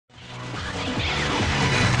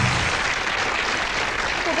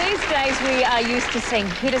These days we are used to seeing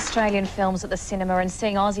hit Australian films at the cinema and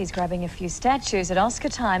seeing Aussies grabbing a few statues at Oscar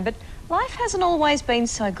time, but life hasn't always been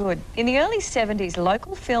so good. In the early 70s,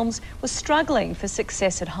 local films were struggling for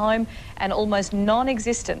success at home and almost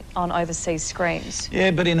non-existent on overseas screens.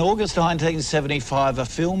 Yeah, but in August 1975, a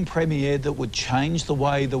film premiered that would change the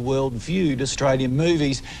way the world viewed Australian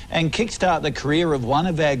movies and kickstart the career of one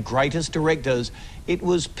of our greatest directors. It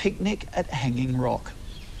was Picnic at Hanging Rock.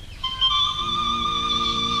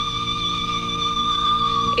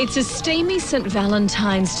 It's a steamy St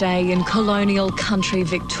Valentine's Day in colonial country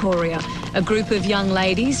Victoria. A group of young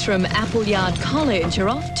ladies from Appleyard College are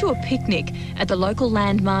off to a picnic at the local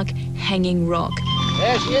landmark Hanging Rock.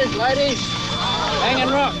 There she is, ladies.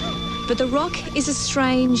 Hanging Rock. But the rock is a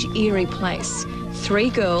strange, eerie place. Three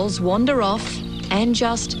girls wander off and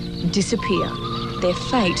just disappear. Their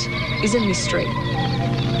fate is a mystery.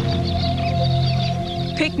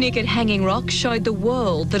 Picnic at Hanging Rock showed the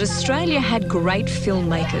world that Australia had great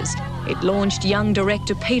filmmakers. It launched young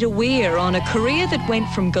director Peter Weir on a career that went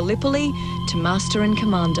from Gallipoli to Master and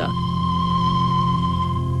Commander.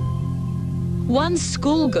 One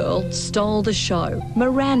schoolgirl stole the show,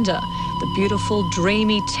 Miranda, the beautiful,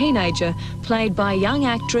 dreamy teenager played by young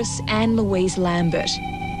actress Anne-Louise Lamber.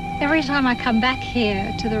 Every time I come back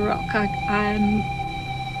here to the Rock, I'm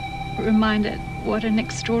reminded what an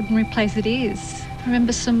extraordinary place it is. I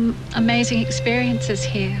remember some amazing experiences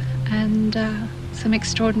here and some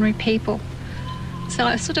extraordinary people. So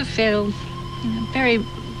I sort of feel, very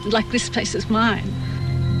like this place is mine.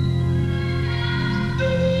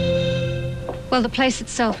 Well, the place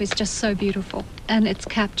itself is just so beautiful, and it's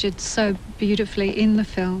captured so beautifully in the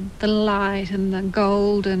film, the light and the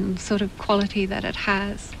golden sort of quality that it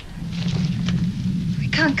has. We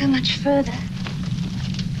can't go much further.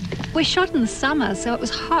 We shot in the summer, so it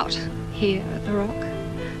was hot here at the Rock.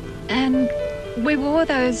 And we wore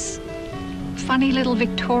those funny little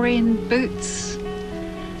Victorian boots.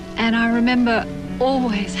 And I remember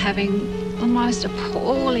always having almost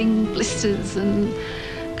appalling blisters and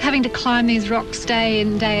having to climb these rocks day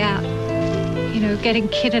in, day out. Getting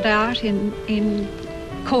kitted out in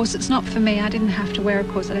corsets. Not for me, I didn't have to wear a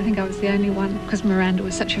corset. I think I was the only one, because Miranda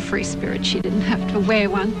was such a free spirit, she didn't have to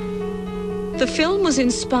wear one. The film was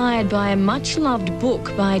inspired by a much-loved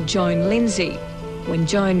book by Joan Lindsay. When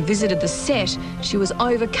Joan visited the set, she was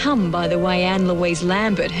overcome by the way Anne-Louise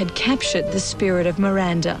Lamber had captured the spirit of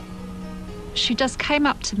Miranda. She just came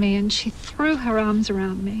up to me and she threw her arms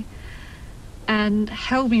around me and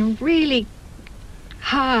held me really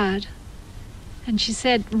hard. And she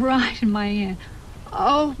said right in my ear,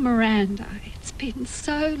 "Oh, Miranda, it's been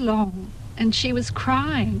so long." And she was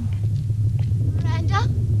crying. Miranda?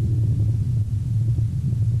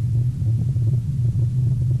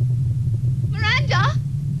 Miranda?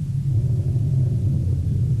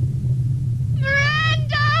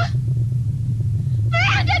 Miranda!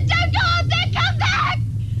 Miranda, don't go up there! Come back!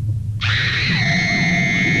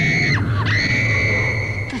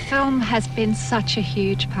 The film has been such a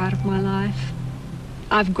huge part of my life.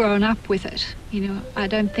 I've grown up with it. I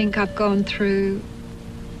don't think I've gone through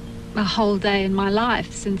a whole day in my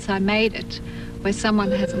life since I made it where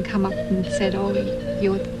someone hasn't come up and said, "Oh,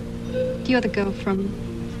 you're the girl from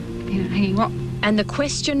Hanging Rock." And the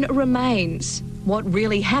question remains, what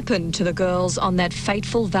really happened to the girls on that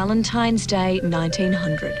fateful Valentine's Day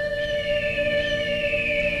 1900?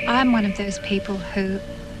 I'm one of those people who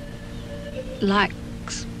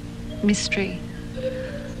likes mystery.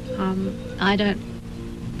 I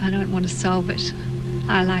don't want to solve it.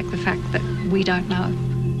 I like the fact that we don't know.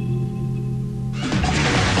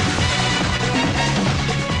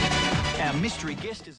 Our mystery guest is...